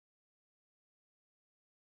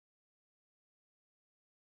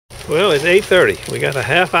Well, it's 8:30. We got a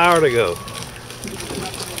half hour to go.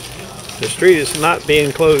 The street is not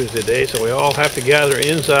being closed today, so we all have to gather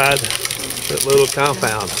inside that little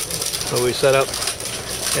compound. So we set up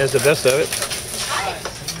as the best of it.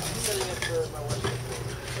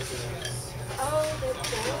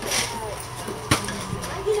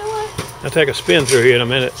 I'll take a spin through here in a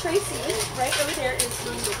minute.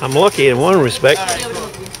 I'm lucky in one respect.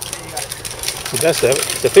 The best of it,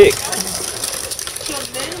 the pig.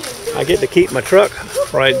 I get to keep my truck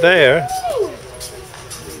right there.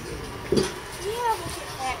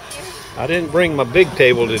 I didn't bring my big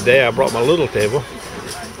table today. I brought my little table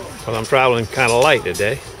because I'm traveling kind of light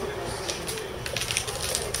today.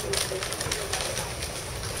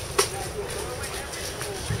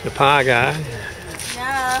 The pie guy.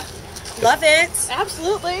 Yeah. Love it.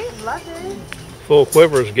 Absolutely. Love it. Full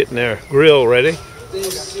Quiver's getting their grill ready.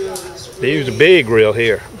 They use a big grill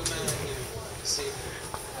here.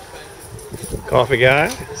 Coffee guy.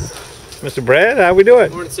 Mr. Brad, how we doing?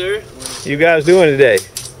 Morning, sir. You guys doing today?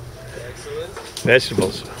 Excellent.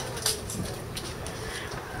 Vegetables.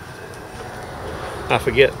 I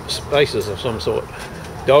forget, spices of some sort.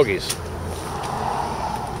 Doggies.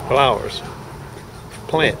 Flowers.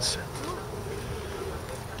 Plants.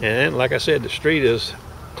 And like I said, the street is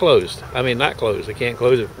closed. I mean, not closed. They can't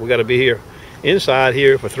close it. We got to be here, inside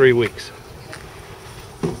here for 3 weeks.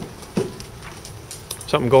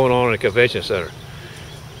 Something going on in the convention center.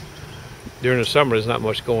 During the summer, there's not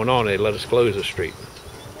much going on. They let us close the street,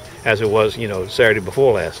 as it was, you know, Saturday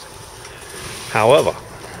before last. However,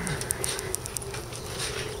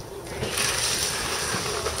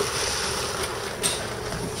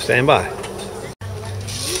 stand by.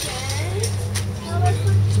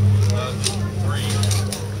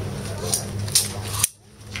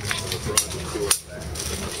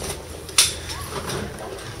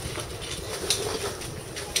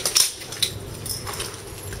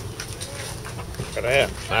 What I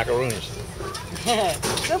have? Macaroons.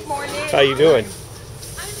 Good morning. How you doing? Max,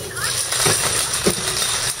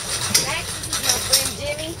 this is my friend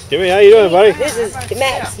Jimmy. Jimmy, how you doing, buddy? This is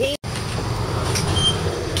Max.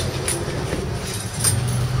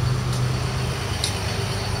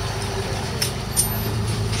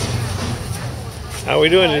 How we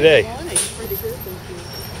doing today?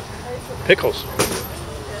 Pickles.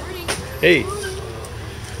 Hey.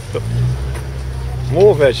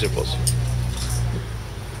 More vegetables.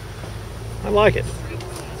 I like it.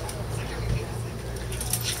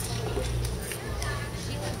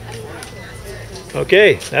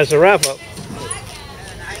 Okay, that's a wrap up.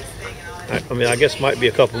 I mean, I guess might be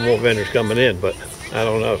a couple more vendors coming in, but I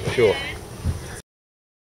don't know for sure.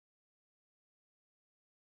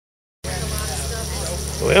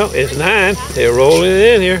 Well, it's 9. They're rolling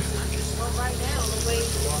it in here.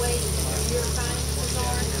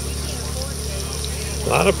 A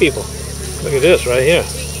lot of people. Look at this right here.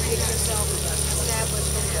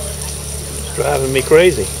 It's driving me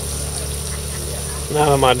crazy. Not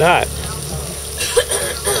on my diet.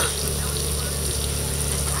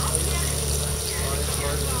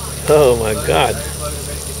 Oh my God.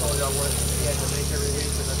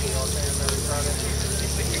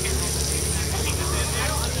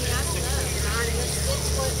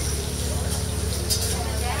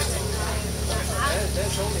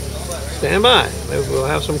 Stand by. Maybe we'll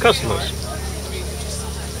have some customers.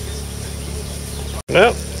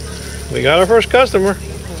 Well, we got our first customer.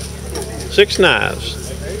 6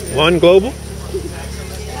 knives. 1 global.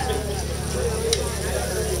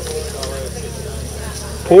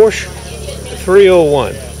 Porsche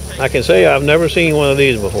 301. I can say I've never seen one of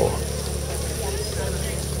these before.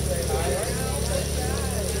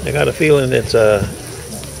 I got a feeling it's a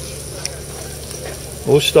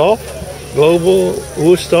Wusthof, Global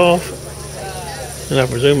Wusthof, and I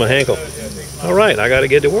presume a Henkel. All right, I got to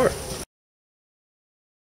get to work.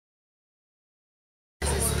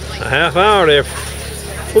 A half hour, they're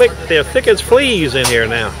thick as fleas in here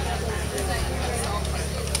now.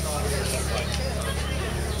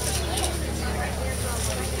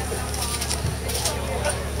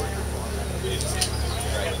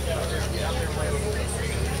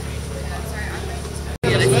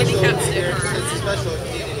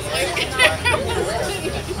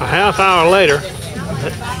 A half hour later,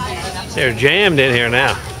 they're jammed in here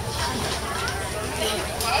now.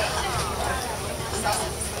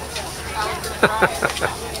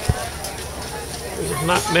 There's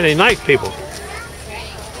not many night people.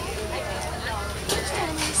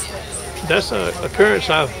 That's an occurrence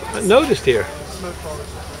I've noticed here.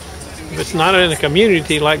 If it's not in a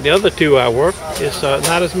community like the other 2 I work, it's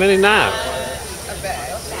not as many knives.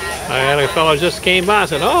 I had a fellow just came by and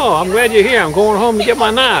said, "Oh, I'm glad you're here. I'm going home to get my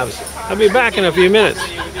knives. I'll be back in a few minutes."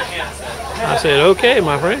 I said, "Okay,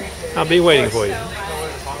 my friend. I'll be waiting for you."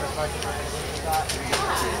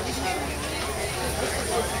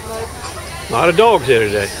 A lot of dogs here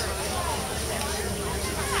today.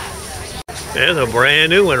 There's a brand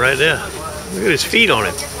new one right there. Look at his feet on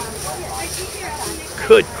it.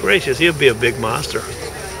 Good gracious, he'll be a big monster.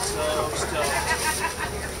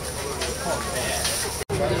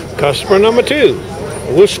 Customer number 2,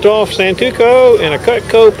 Wusthof Santuco and a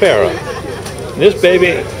Cutco Para. This baby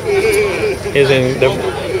is in the,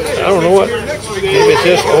 I don't know what, maybe it's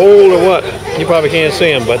just old or what. You probably can't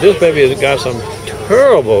see him, but this baby has got some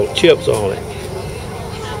terrible chips on it.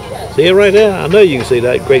 See it right there? I know you can see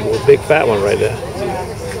that great big fat one right there.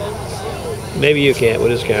 Maybe you can't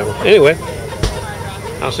with this camera. Anyway,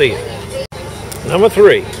 I'll see you. Number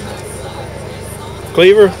 3,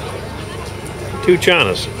 Cleaver, 2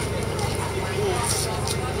 Chinas.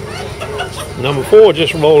 Number 4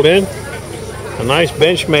 just rolled in. A nice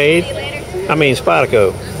Benchmade. I mean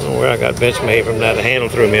Spyderco. I don't know where I got Benchmade from that. The handle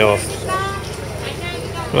threw me off.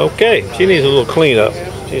 Okay, she needs a little cleanup.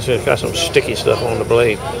 She's got some sticky stuff on the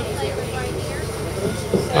blade.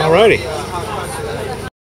 Alrighty.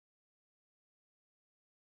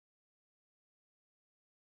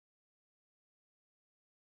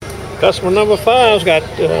 Customer number 5's got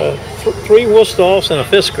 3 Wusthofs and a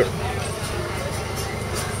Fisker.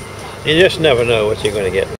 You just never know what you're going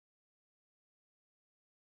to get.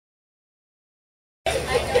 So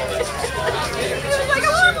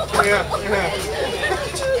funny.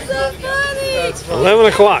 11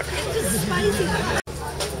 o'clock.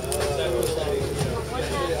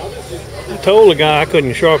 I told the guy I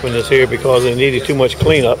couldn't sharpen this here because it needed too much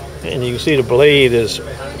cleanup, and you can see the blade is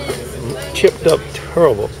chipped up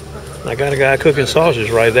terrible. I got a guy cooking sausage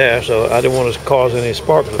right there, so I didn't want to cause any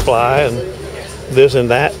sparks to fly and this and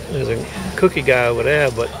that. There's a cookie guy over there,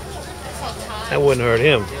 but that wouldn't hurt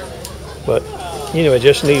him. But you know, it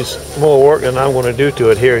just needs more work than I'm going to do to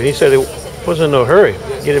it here. He said it wasn't in no hurry.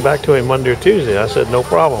 Get it back to him Monday or Tuesday. I said no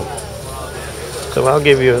problem. So I'll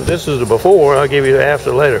give you, this is the before, I'll give you the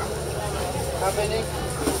after later.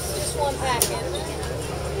 Just one packet.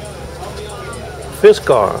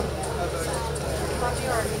 Fiskar.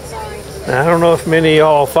 Now, I don't know if many of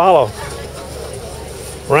y'all follow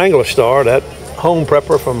Wrangler Star, that home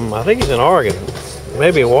prepper from, I think he's in Oregon,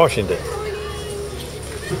 maybe in Washington.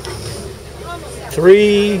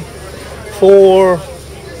 3, 4,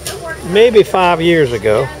 maybe 5 years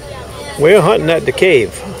ago, we were hunting at the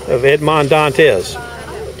cave of Edmond Dantes.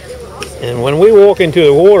 And when we walk into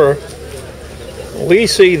the water, we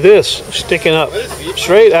see this sticking up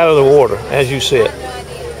straight out of the water, as you see it.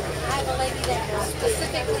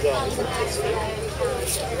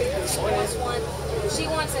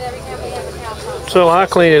 So I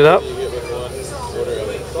clean it up,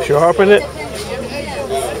 sharpen it,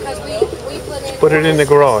 put it in the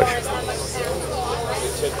garage.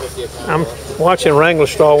 I'm watching Wrangler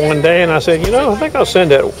Star one day and I said, you know, I think I'll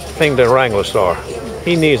send that thing to Wrangler Star.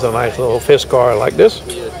 He needs a nice little Fiskar like this.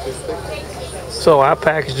 So I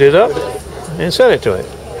packaged it up and sent it to him.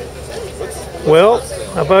 Well,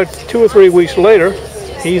 about 2 or 3 weeks later,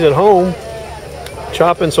 he's at home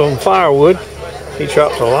chopping some firewood. He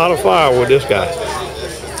chops a lot of firewood, this guy.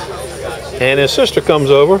 And his sister comes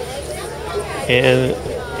over and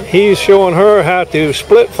he's showing her how to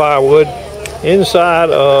split firewood inside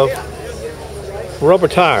of rubber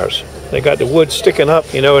tires. They got the wood sticking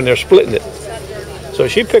up, you know, and they're splitting it. So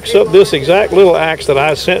she picks up this exact little axe that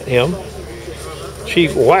I sent him. She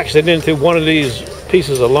whacks it into one of these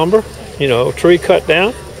pieces of lumber, you know, tree cut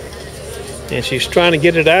down. And she's trying to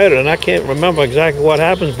get it out, and I can't remember exactly what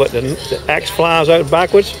happens, but the axe flies out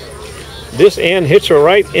backwards. This end hits her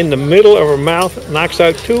right in the middle of her mouth, knocks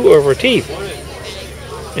out 2 of her teeth.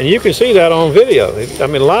 And you can see that on video. I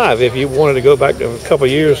mean, live, if you wanted to go back to a couple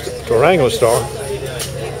of years to Wrangler Star.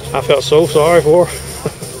 I felt so sorry for her.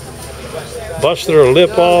 Busted her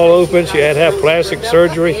lip all open. She had to have plastic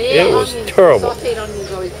surgery. It was terrible.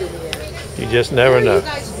 You just never know.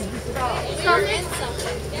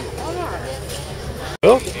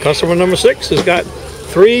 Well, customer number 6 has got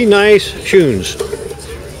 3 nice shoons.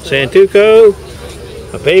 Santuco,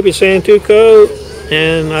 a baby Santuco,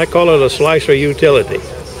 and I call it a slicer utility.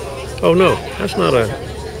 Oh no, that's not a...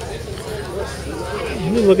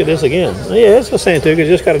 Let me look at this again. Yeah, it's a Santuco, it's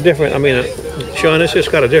just got a different, I mean, Sean, it's just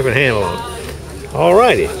got a different handle on it.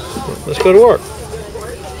 Alrighty, let's go to work.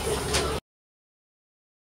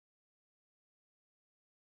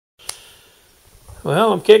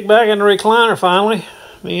 Well, I'm kicked back in the recliner finally.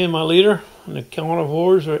 Me and my leader and the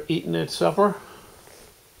carnivores are eating their supper.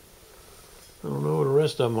 I don't know where the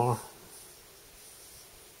rest of them are.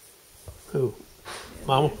 Who?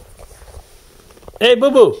 Mama? Hey,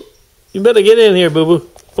 Boo-Boo. You better get in here, Boo-Boo.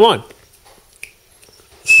 Come on.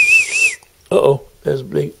 Uh-oh. There's a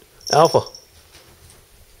big alpha.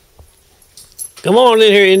 Come on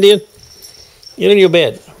in here, Indian. Get in your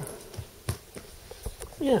bed.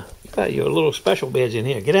 Yeah, you got your little special beds in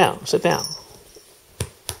here. Get out. Sit down.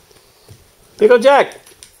 Big old Jack.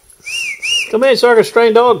 Come in, circus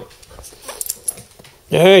train dog.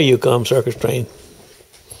 There you come, circus train.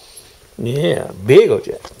 Yeah, big old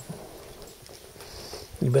Jack.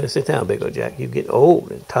 You better sit down, big old Jack. You get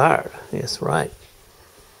old and tired. That's right.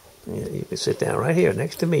 Yeah, you can sit down right here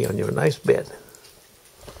next to me on your nice bed.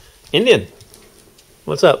 Indian,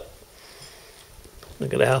 what's up?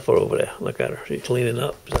 Look at Alpha over there. Look at her. She's cleaning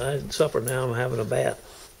up. I had supper now. I'm having a bath.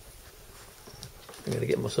 I got to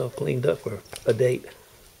get myself cleaned up for a date.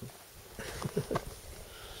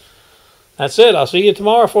 That's it. I'll see you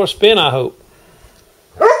tomorrow for a spin, I hope.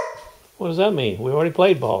 What does that mean? We already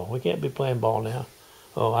played ball. We can't be playing ball now.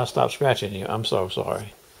 Oh, I stopped scratching here. I'm so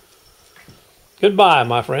sorry. Goodbye,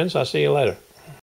 my friends. I'll see you later.